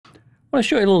want to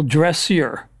show you a little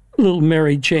dressier, little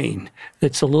Mary Jane.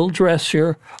 It's a little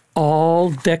dressier,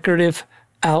 all decorative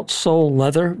outsole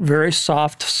leather, very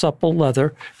soft, supple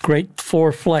leather, great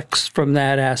for flex from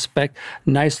that aspect.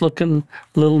 Nice looking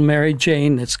little Mary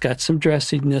Jane that's got some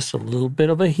dressiness, a little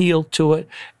bit of a heel to it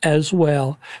as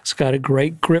well. It's got a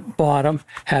great grip bottom,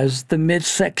 has the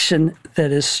midsection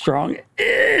that is strong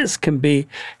as can be,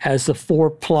 has the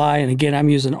 4-ply, and again, I'm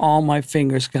using all my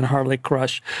fingers, can hardly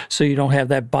crush, so you don't have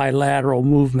that bilateral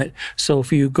movement. So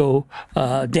if you go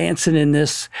dancing in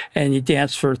this and you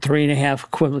dance for 3.5,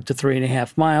 equivalent to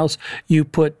 3.5 miles, you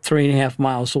put 3.5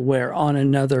 miles of wear. On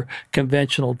another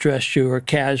conventional dress shoe or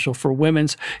casual for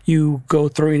women's, you go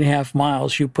 3.5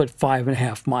 miles, you put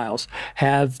 5.5 miles.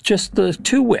 Have just the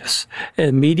 2 widths,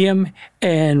 medium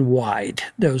and wide.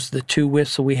 Those are the 2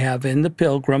 widths that we have in the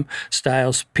Pilgrim,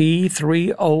 styles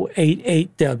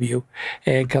𝗗𝗶𝘀𝗰𝗹𝗶𝗺𝗿,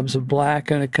 and it comes in black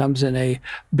and it comes in a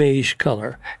beige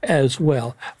color as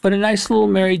well. But a nice little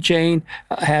Mary Jane,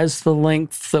 has the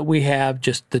length that we have,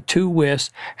 just the 2 widths,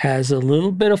 has a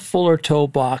little bit of fuller toe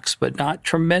box, but not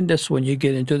tremendous when you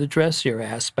get into the dressier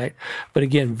aspect. But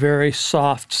again, very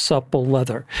soft, supple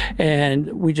leather.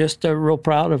 And we just are real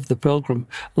proud of the Pilgrim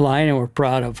line, and we're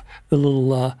proud of the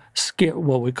little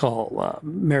what we call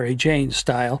Mary Jane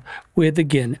style, with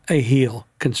again a heel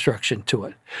construction to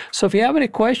it. So if you have any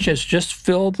questions, just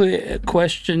fill the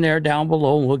questionnaire down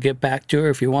below and we'll get back to her.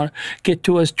 If you want to get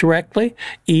to us directly,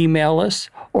 email us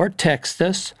or text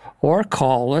us or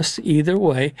call us, either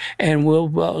way, and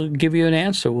we'll give you an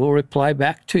answer. We'll reply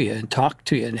back to you and talk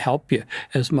to you and help you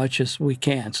as much as we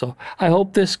can. So I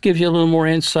hope this gives you a little more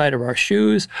insight of our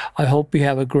shoes. I hope you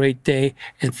have a great day,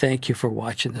 and thank you for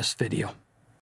watching this video.